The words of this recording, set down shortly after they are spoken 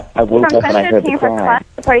I woke up and I heard the cry.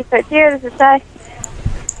 Party starts here. This is Ty.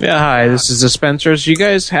 Yeah, hi. This is the Spencers. You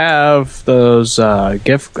guys have those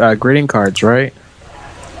gift greeting cards, right?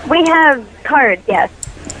 We have cards, yes.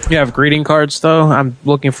 You have greeting cards, though? I'm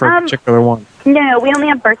looking for a particular one. No, we only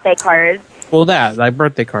have birthday cards. Well, like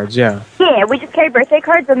birthday cards, yeah. Yeah, we just carry birthday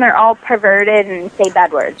cards, and they're all perverted and say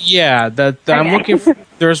bad words. Yeah, I'm looking for.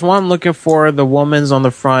 There's one looking for the woman's on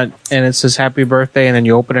the front, and it says "Happy Birthday," and then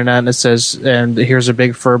you open it out, and it says, "And here's a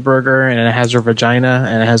big fur burger," and it has her vagina,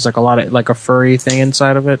 and it has like a lot of like a furry thing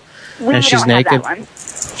inside of it, and she's naked. Have that one.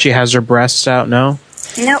 She has her breasts out. No.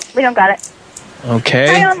 Nope, we don't got it. Okay.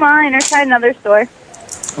 Try online or try another store.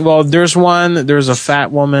 Well, there's a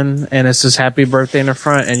fat woman, and it says "Happy Birthday" in the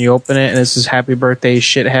front, and you open it, and it says "Happy Birthday,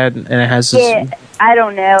 shithead," and it has this... Yeah, I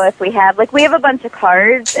don't know if we have... Like, we have a bunch of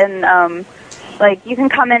cards, and, like, you can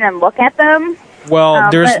come in and look at them. Well,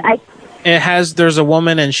 there's a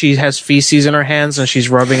woman, and she has feces in her hands, and she's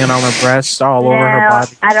rubbing it on her breasts all over her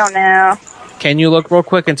body. I don't know. Can you look real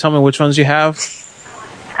quick and tell me which ones you have?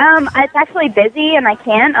 It's actually busy, and I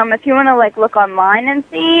can't. If you want to like look online and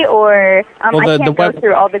see, or I can't go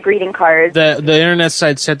through all the greeting cards. The internet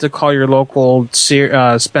site said to call your local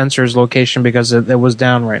Spencer's location because it was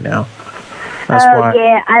down right now. That's why.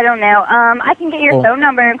 Yeah, I don't know. I can get your phone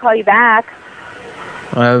number and call you back.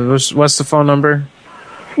 What's the phone number?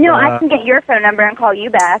 No, I can get your phone number and call you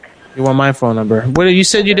back. You want my phone number? What you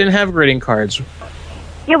said you didn't have greeting cards?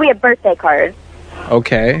 Yeah, we have birthday cards.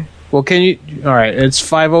 Okay. Well, can you... All right, it's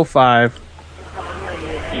 505...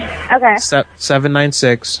 Okay.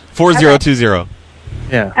 796... 4020.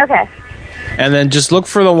 Yeah. Okay. And then just look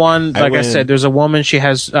for the one, like I said, there's a woman, she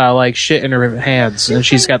has, like, shit in her hands, and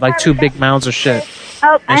she's got, like, 2 big mounds of shit.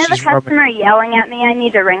 Oh, I have a customer yelling at me. I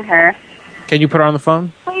need to ring her. Can you put her on the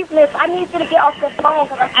phone? Please, miss, I need you to get off this phone,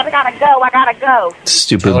 because I gotta go.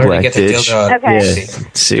 Stupid black bitch. Okay. Yeah,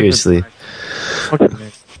 seriously.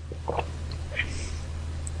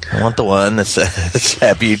 I want the one that says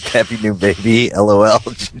happy new baby, LOL.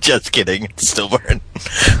 Just kidding. It's stillborn.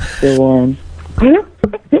 Stillborn.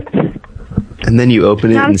 And then you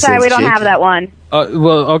open it I'm and sorry, says we don't Jake. have that one.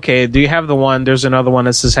 Well, okay. Do you have the one? There's another one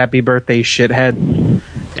that says happy birthday, shithead.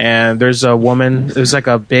 And there's a woman. There's like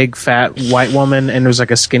a big fat white woman, and there's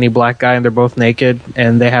like a skinny black guy, and they're both naked.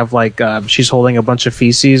 And they have like she's holding a bunch of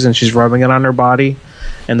feces, and she's rubbing it on her body.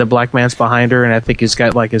 And the black man's behind her, and I think he's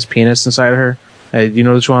got like his penis inside of her. Do you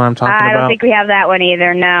know which one I'm talking about? I don't think we have that one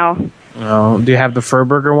either. No. Oh, do you have the fur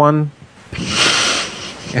burger one?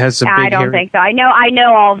 It has a big I don't think so. I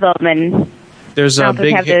know all of them, and there's I don't think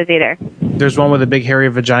we have those either. There's one with a big hairy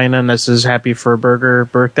vagina, and this is Happy Fur Burger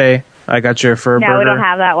Birthday. I got you a fur burger. No, we don't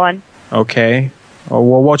have that one. Okay. Oh,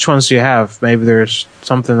 well, which ones do you have? Maybe there's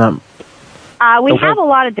something that... We have a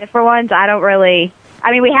lot of different ones. I don't really... I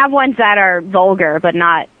mean, we have ones that are vulgar, but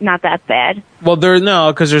not that bad. Well,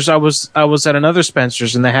 because I was at another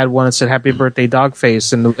Spencer's, and they had one that said "Happy Birthday,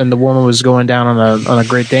 Dogface," and the woman was going down on a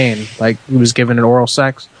Great Dane, like he was giving it oral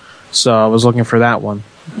sex. So I was looking for that one.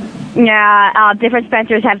 Yeah, different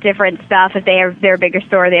Spencer's have different stuff. If they're a bigger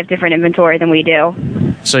store, they have different inventory than we do.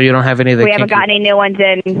 So you don't have any of the... We haven't got any new ones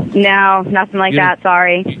in. No, nothing like that.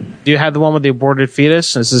 Sorry. Do you have the one with the aborted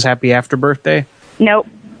fetus? This is Happy After Birthday. Nope,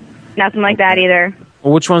 nothing like that either.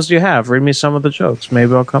 Well, which ones do you have? Read me some of the jokes.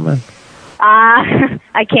 Maybe I'll come in. I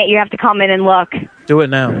can't. You have to come in and look. Do it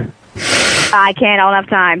now. I can't. I don't have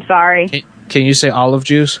time. Sorry. Can you say olive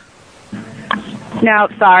juice? No,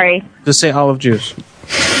 sorry. Just say olive juice.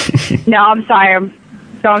 No, I'm sorry.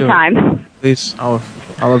 Don't have time. Please,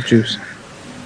 olive juice.